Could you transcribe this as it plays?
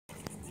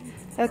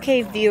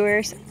Okay,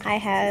 viewers, I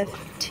have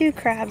 2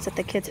 crabs that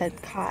the kids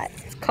had caught.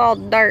 It's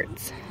called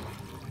darts.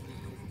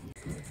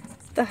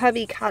 The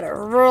hubby caught a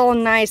real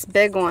nice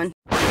big one.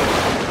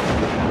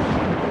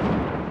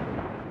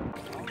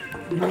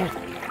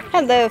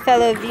 Hello,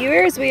 fellow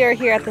viewers. We are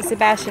here at the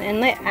Sebastian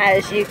Inlet.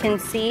 As you can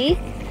see,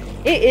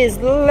 it is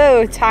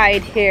low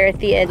tide here at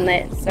the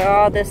inlet. So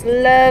all this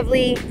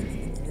lovely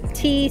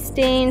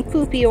tea-stained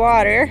poopy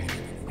water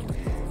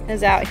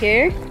is out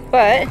here.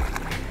 But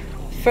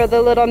for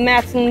the little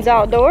Matsons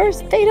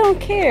outdoors, they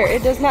don't care.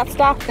 It does not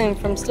stop them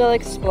from still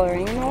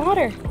exploring in the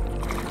water.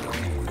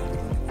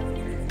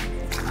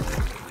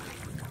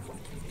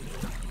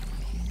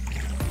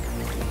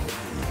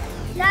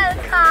 That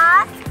was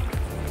caught,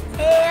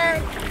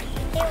 and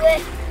it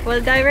was. What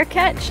did Diver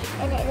catch?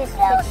 And it just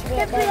pushed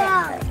me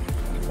out.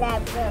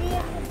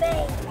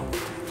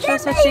 Show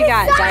us what you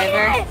got,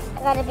 Diver. I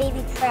got a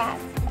baby crab.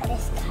 I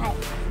just cut.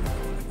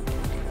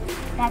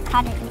 I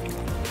caught it.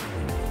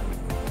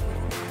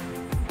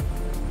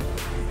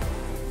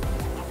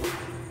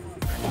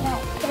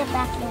 Put it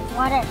back in the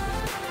water.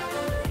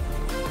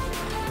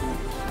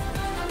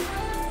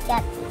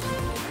 Yep.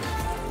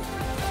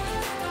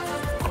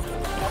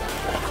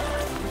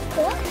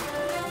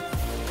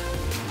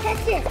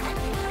 Catch it.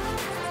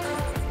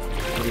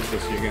 What is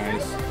this, you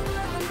guys?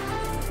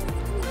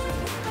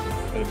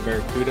 A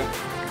barracuda?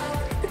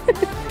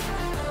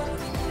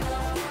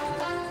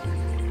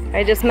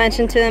 I just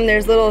mentioned to them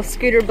there's little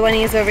scooter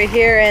blennies over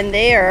here and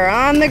they are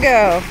on the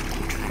go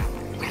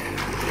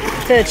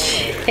to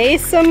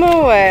chase them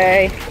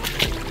away.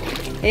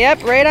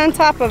 Yep, right on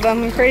top of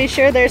them. I'm pretty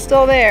sure they're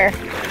still there.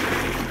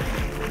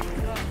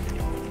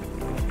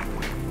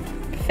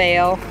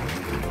 Fail.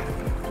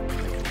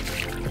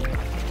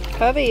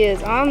 Hubby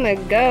is on the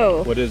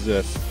go. What is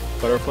this?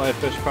 Butterfly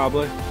fish,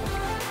 probably?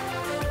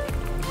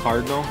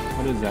 Cardinal?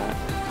 What is that?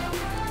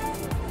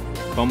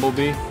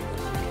 Bumblebee?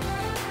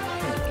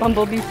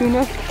 Bumblebee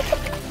tuna.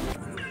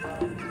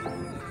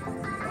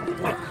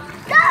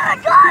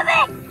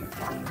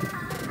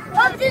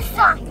 Come this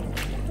side.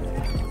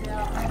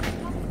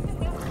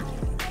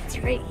 It's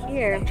right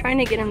here. I'm trying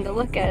to get him to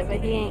look at it, but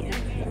he ain't.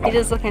 He's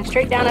just looking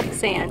straight down at the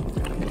sand.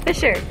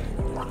 Fisher.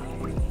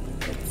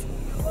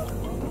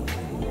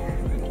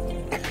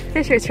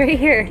 Fisher, it's right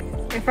here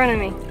in front of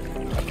me.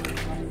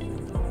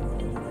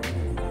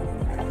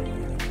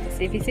 Let's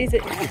see if he sees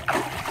it.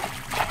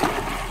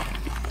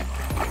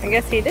 I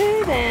guess he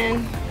did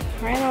and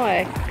ran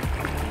away.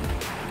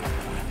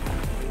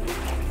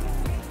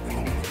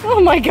 Oh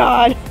my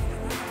God!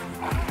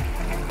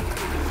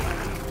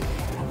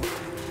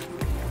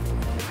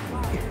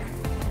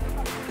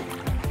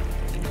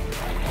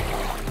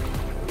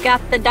 Got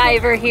the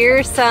diver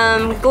here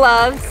some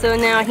gloves, so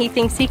now he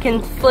thinks he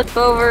can flip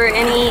over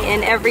any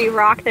and every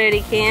rock that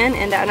he can,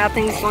 and that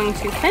nothing's going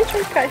to pinch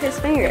or cut his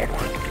finger.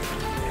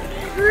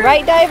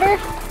 Right, Diver?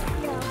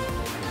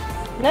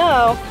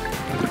 No.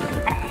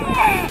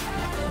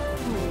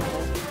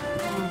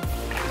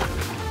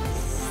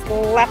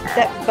 Slap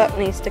that butt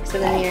when he sticks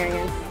it in the air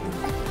again.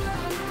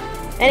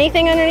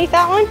 Anything underneath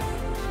that one?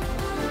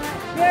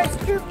 There's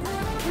 2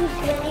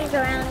 blennies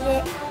around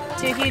it.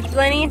 2 huge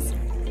blennies?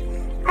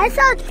 I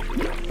saw it too.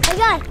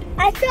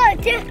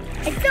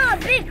 I saw a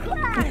big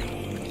crab.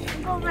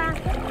 Go back.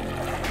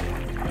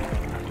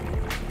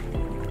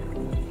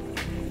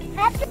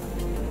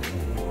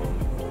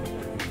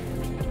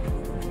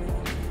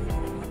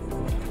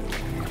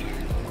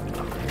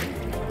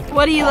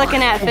 What are you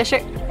looking at, Fisher?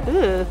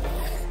 Ooh.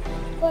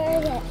 Where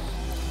is it?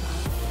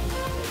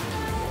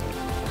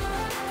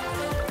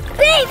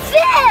 Big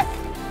fish!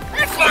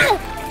 Let's go!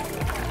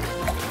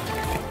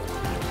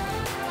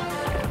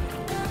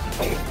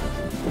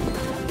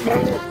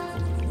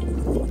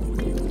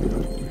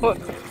 What?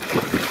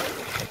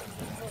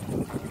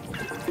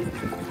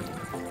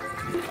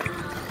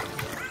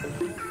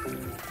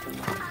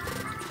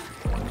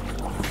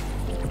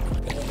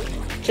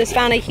 Just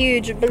found a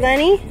huge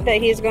blenny that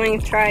he's going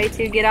to try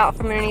to get out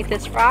from underneath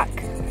this rock.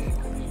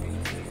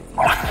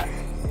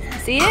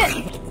 See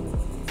it?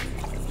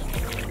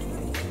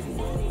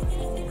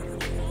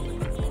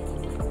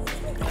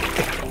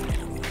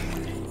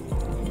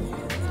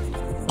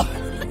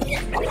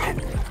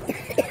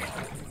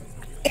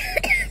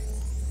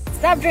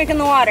 Stop drinking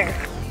the water.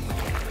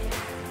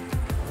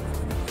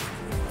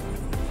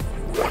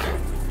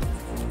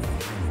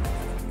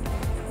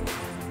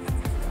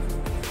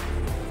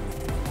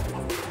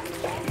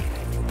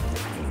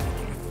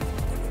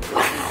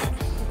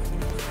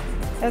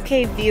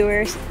 Okay,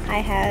 viewers, I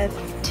have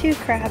 2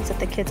 crabs that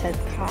the kids had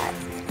caught.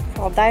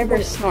 While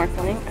Diver's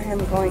snorkeling, I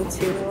am going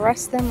to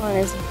rest them on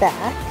his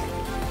back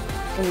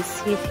and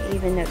see if he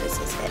even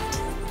notices it.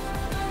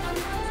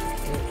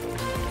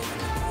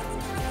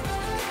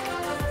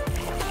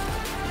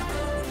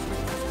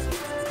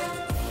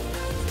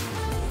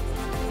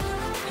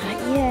 Not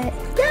yet.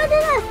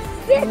 No!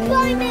 Fish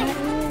climbing!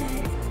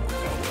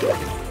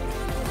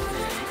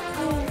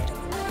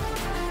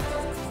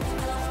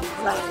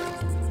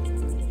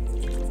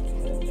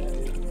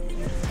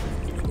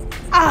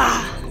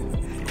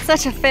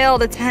 such a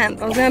failed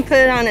attempt. I was gonna put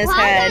it on his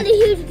I head. got a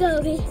huge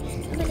goby.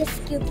 I'm gonna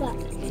scoop up.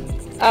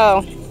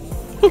 Oh.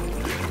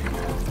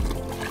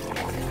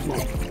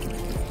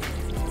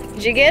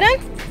 Did you get him?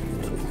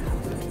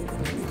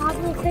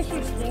 Probably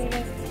Fisher scared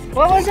it.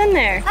 What was in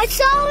there? I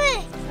saw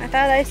it! I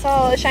thought I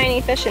saw a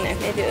shiny fish in it.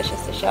 Maybe it was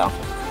just a shell.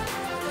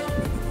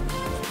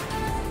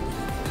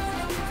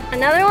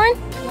 Another one?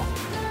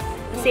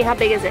 Let's see, how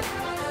big is it?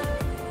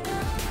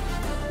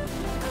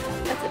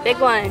 That's a big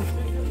one.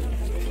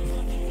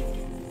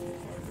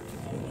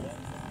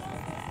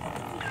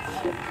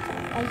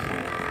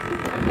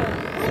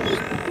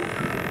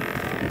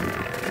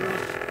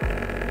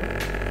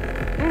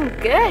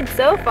 Good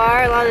so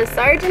far. A lot of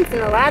sergeants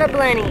and a lot of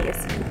blennies.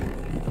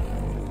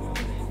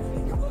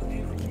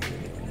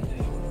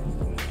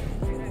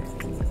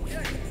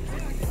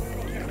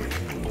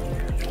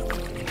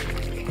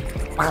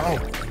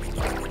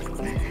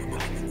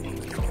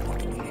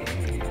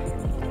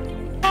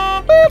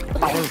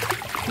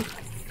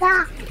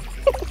 Stop!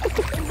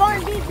 I'm going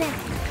deep in.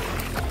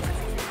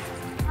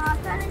 Oh, I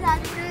thought it got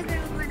further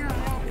when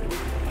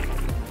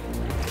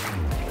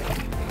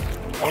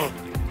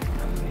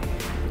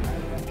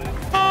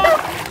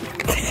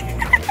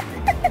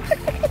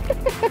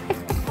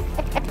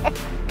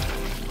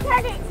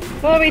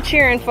What are we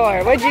cheering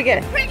for? What'd you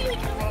get? Pretty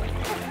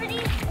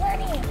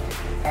bunny.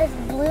 There's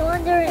blue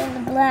under it and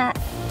the black.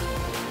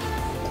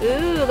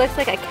 Ooh, looks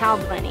like a cow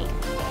blenny.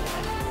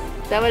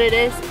 Is that what it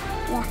is?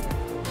 Yeah.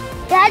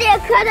 Daddy, I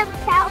cut him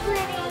cow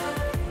bunny.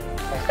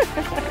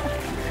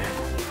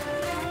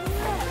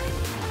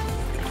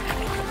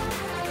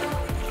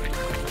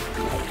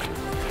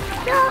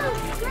 No!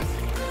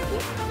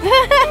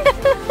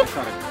 I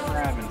caught a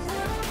crab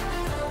instead.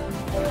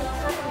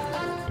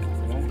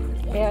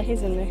 Yeah,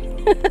 he's in there.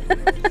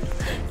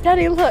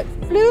 Daddy, look.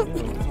 Bloop.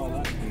 What's all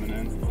that coming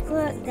in?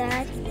 Look,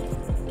 Dad.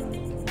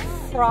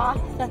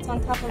 Froth that's on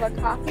top of a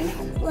coffee.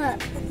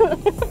 Look.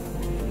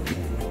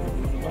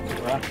 What's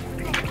that?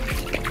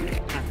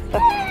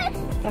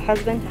 The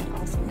husband had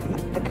also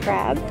caught the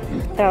crab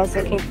that I was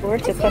looking for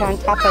to put on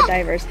top of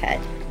Diver's head.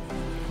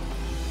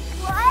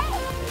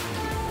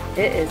 What?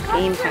 It is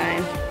game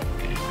time.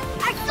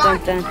 I saw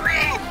Dun, dun.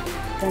 shrimp!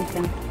 Dun,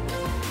 dun.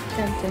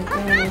 Dun, dun, dun.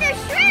 Another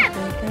shrimp!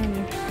 Dun,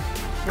 dun.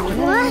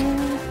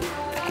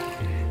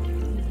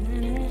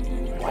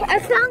 What? I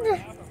found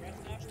it.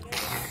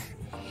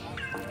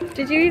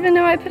 Did you even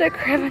know I put a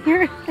crab on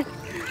your head?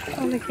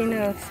 Oh, Mickey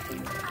knows.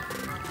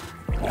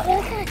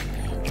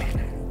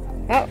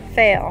 Oh,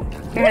 fail.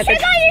 Check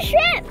out your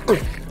shrimp!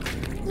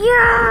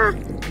 Yeah!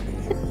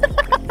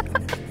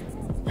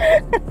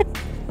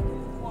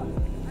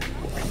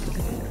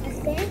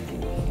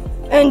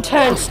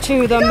 Intense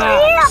to the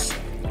max.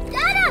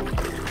 Get him!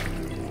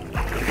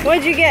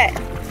 What'd you get?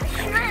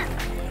 Shrimp!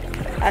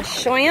 A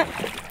shrimp?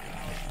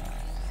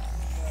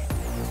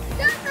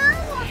 No.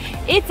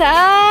 It's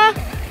a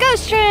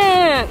ghost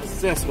shrimp.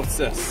 What's this? What's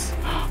this?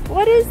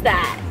 What is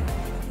that?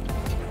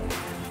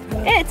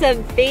 It's a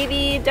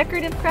baby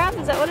decorative crab.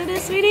 Is that what it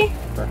is, sweetie?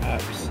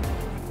 Perhaps.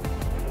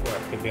 Or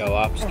it could be a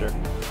lobster.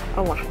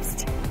 A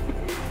lobster.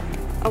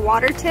 A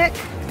water tick?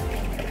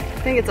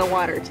 I think it's a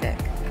water tick.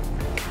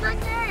 My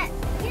net!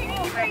 Get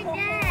in my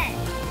net!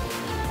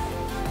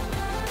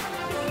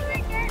 Get in my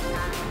net,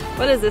 Mom.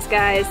 What is this,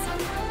 guys?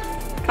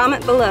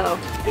 Comment below.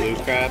 Blue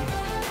crab.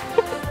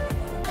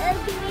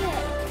 Give me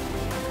it.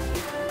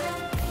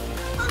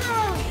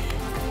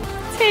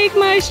 Oh! Take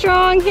my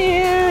strong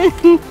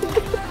hand.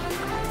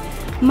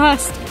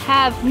 Must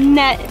have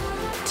net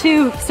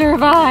to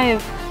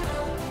survive.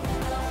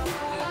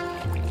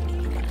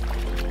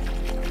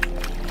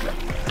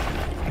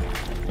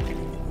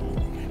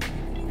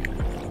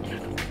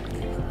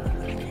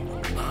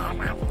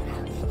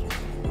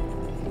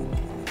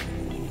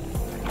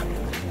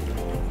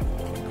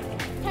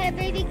 Hey,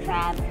 baby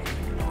crab.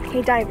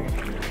 Hey, Diver.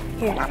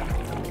 Here.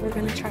 We're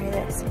gonna try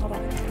this. Hold on.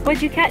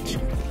 What'd you catch?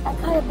 I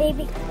caught a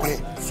baby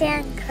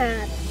sand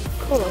crab.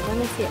 Cool. Let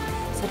me see it.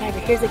 So, Diver,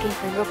 here's the game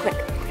plan real quick.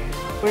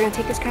 We're gonna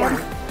take this crab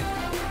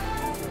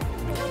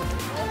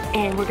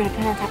and we're gonna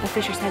put it on top of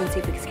Fisher's head and see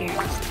if we can scare him.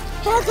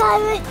 I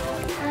got it.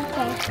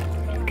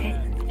 Okay. Okay.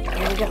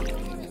 Here we go.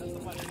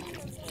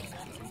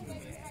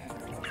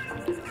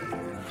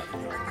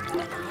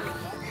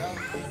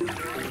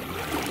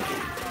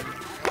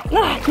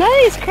 None of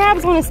these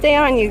crabs want to stay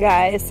on, you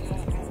guys.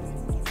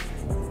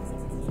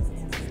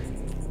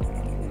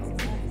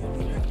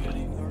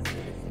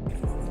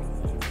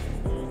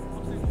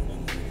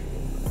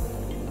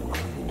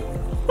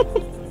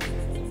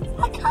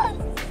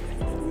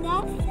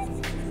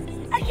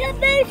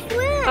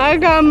 I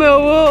got my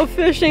little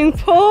fishing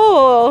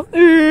pole.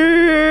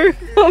 I'm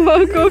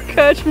gonna go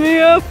catch me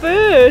a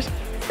fish.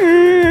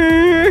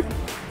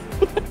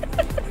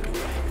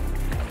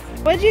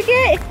 What'd you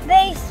get?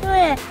 They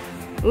swim.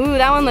 Ooh,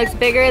 that one looks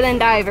bigger than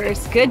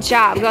Diver's. Good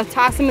job. Go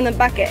toss him in the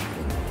bucket.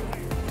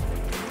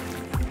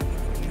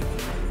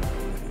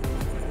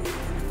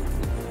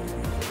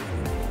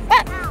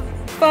 Ah,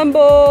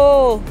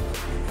 fumble.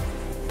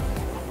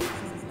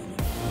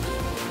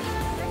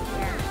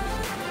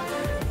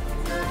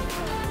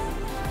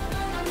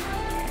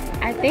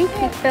 I think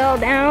he fell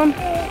down.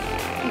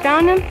 You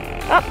found him?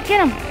 Oh,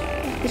 get him.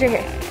 He's right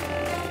here.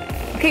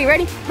 Okay, you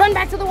ready? Run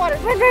back to the water.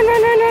 Run, run,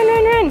 run, run, run,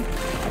 run, run.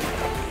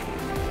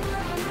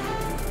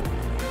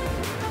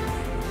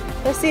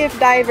 Let's see if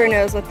Diver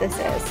knows what this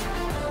is.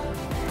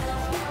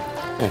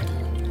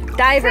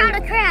 Diver. It's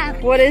not a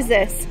crab. What is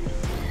this?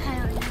 I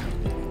don't know.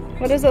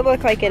 What does it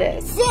look like it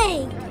is?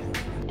 Sing.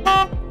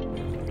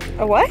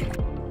 A what?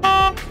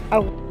 A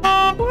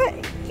what?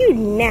 You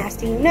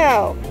nasty.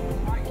 No.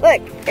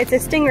 Look, it's a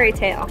stingray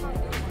tail.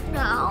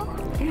 No.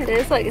 Yeah, it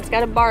is. Look, it's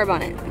got a barb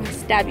on it. I'm gonna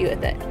stab you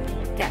with it.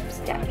 Stab,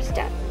 stab,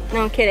 stab.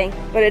 No, I'm kidding.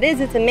 What it is,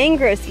 it's a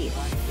mangrove seed.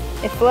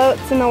 It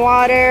floats in the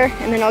water,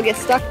 and then it'll get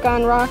stuck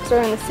on rocks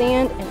or in the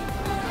sand. And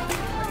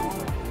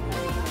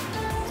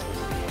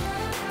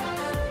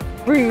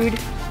rude.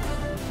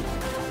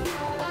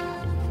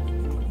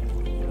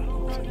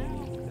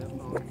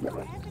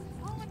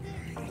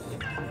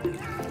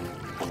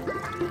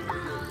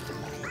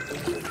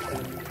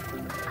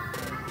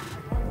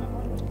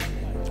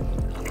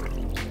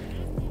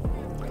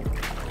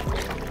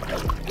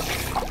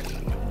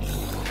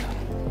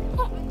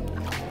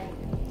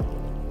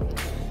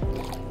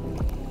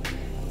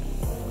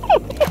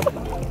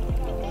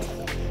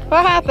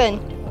 What happened?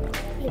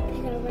 You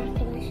put a rock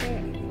in my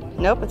shirt.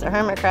 Nope, it's a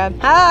hermit crab.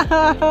 Ha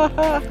ha ha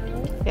ha.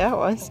 Yeah, it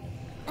was.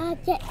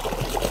 Okay.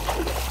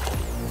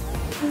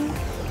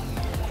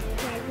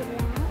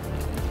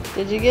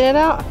 Did you get it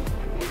out?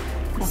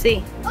 Let's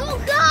see. Oh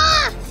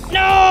gosh!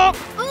 No!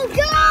 Oh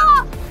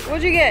gosh!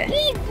 What'd you get?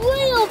 He's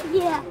way up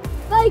here.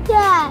 Like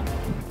that.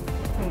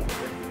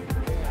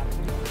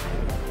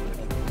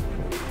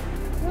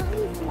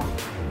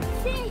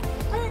 See?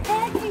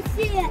 I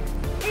see it.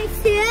 I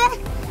see it.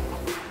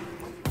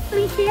 Can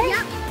you see it?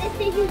 Yep. I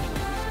see you.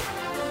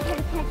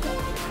 Gotta catch it.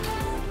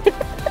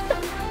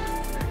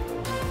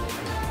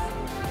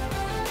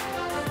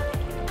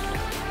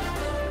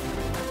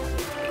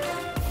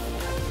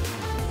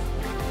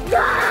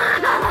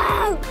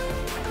 No!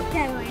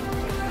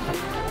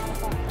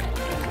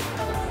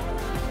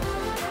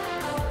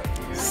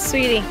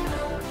 Sweetie,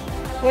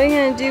 what are you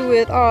gonna do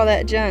with all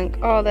that junk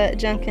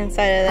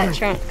inside of that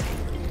trunk?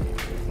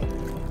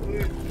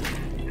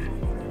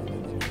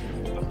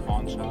 The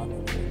pawn shop.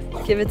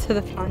 Give it to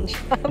the pawn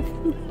shop.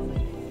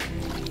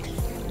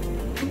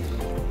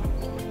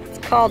 It's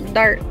called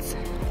darts.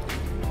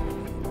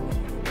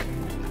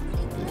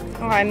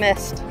 Oh, I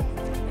missed.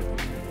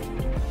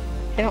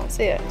 I don't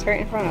see it. It's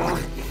right in front of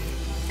them.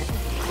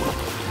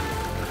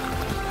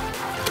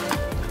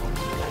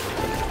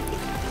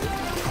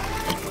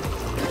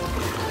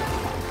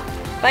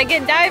 If I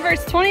get Diver,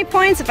 it's 20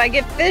 points. If I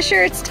get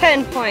Fisher, it's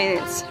 10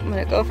 points. I'm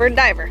gonna go for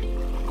Diver.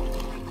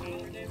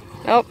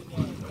 Nope.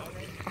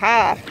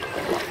 Ah.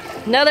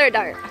 Another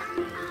dart.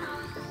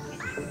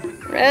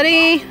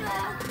 Ready?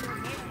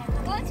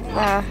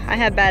 I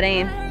had bad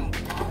aim.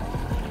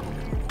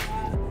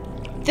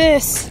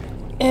 This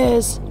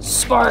is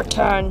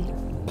Spartan.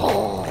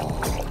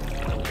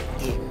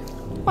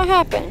 What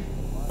happened?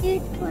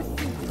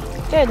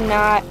 Did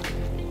not.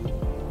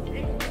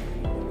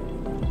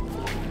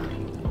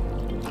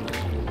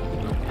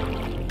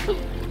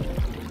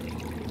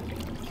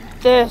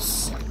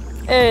 This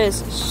is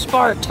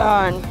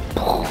Spartan.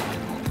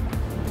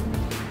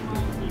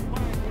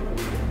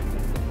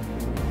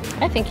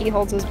 I think he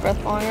holds his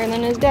breath longer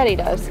than his daddy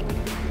does.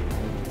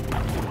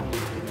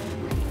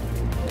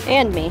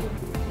 And me.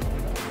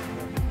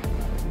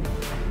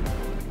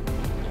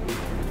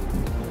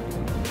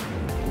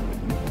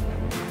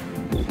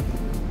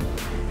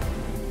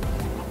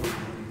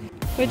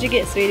 What'd you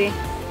get, sweetie?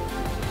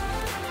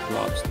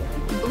 Lobster.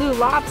 Blue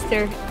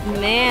lobster.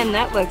 Man,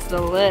 that looks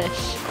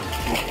delish.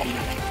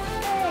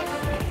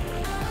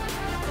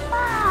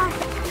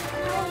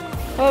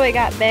 What we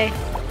got, bae?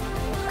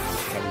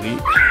 A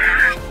leech.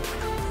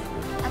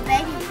 A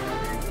baby.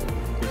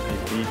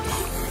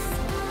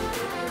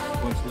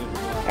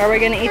 Are we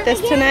gonna eat this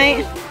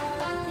tonight?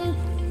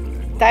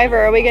 Diver,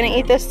 are we gonna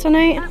eat this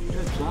tonight?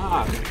 Good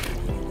job.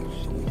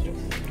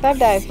 Dive,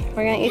 dive.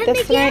 We're gonna eat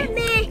this tonight?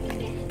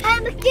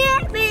 Come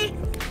get me.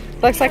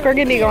 Looks like we're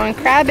gonna be going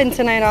crabbing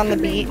tonight on the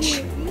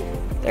beach.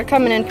 They're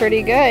coming in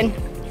pretty good.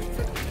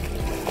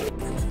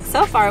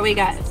 So far we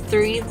got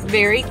 3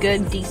 very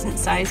good, decent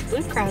sized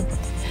blue crab.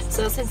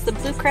 So since the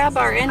blue crab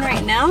are in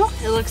right now,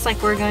 it looks like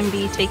we're going to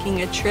be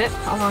taking a trip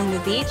along the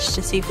beach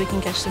to see if we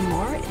can catch some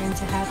more and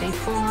to have a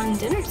full-on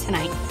dinner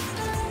tonight.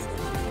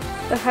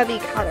 The hubby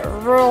caught a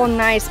real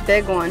nice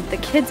big one. The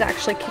kids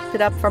actually kicked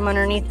it up from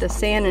underneath the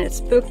sand and it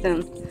spooked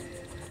them.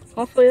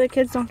 Hopefully the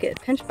kids don't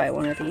get pinched by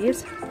one of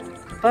these.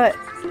 But,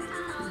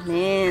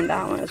 man,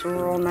 that one is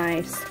real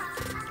nice.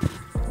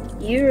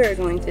 You are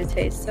going to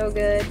taste so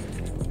good.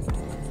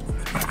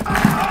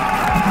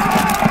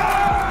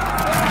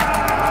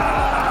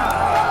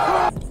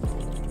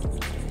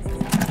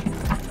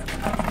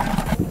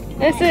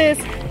 This is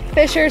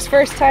Fisher's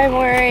first time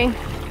wearing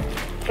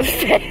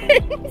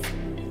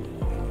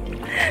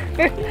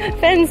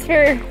fins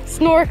for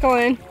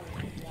snorkeling.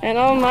 And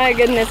oh my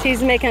goodness,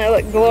 he's making it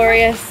look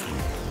glorious.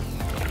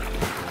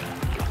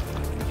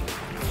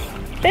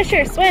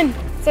 Fisher, swim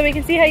so we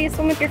can see how you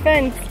swim with your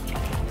fins.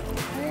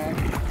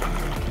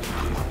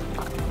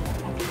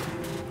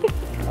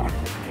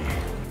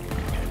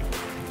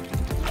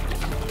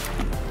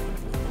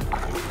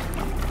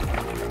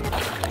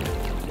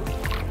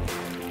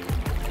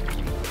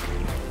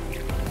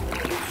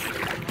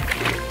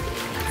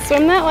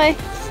 Swim that way.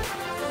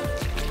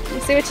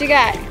 Let's see what you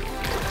got.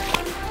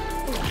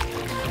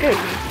 Good.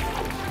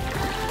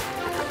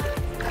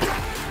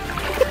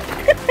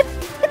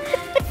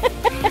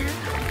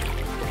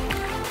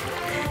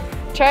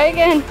 Try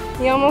again.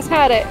 You almost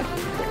had it.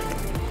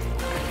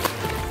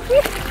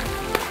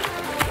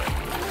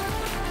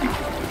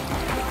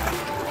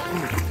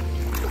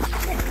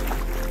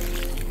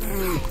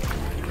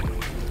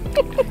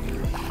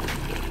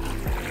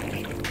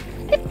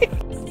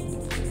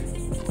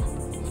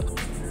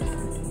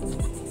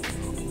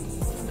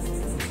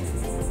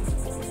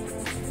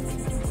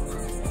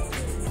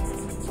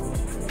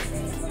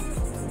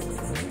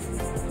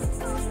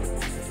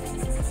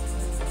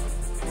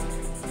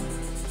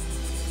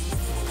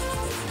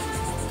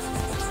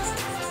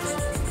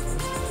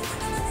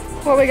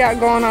 What we got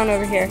going on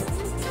over here?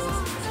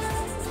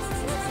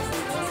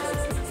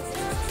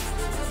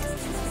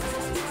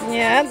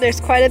 Yeah, there's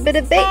quite a bit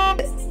of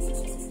bait.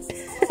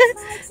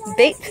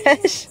 Bait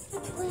fish.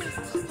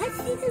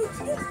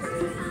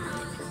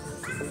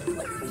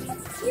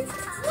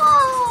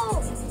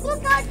 Whoa!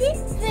 Look at this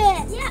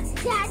fish! Yeah,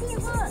 Daddy,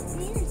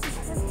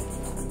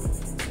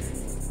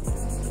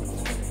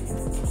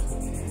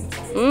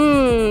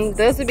 look.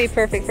 Those would be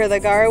perfect for the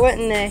gar,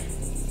 wouldn't they?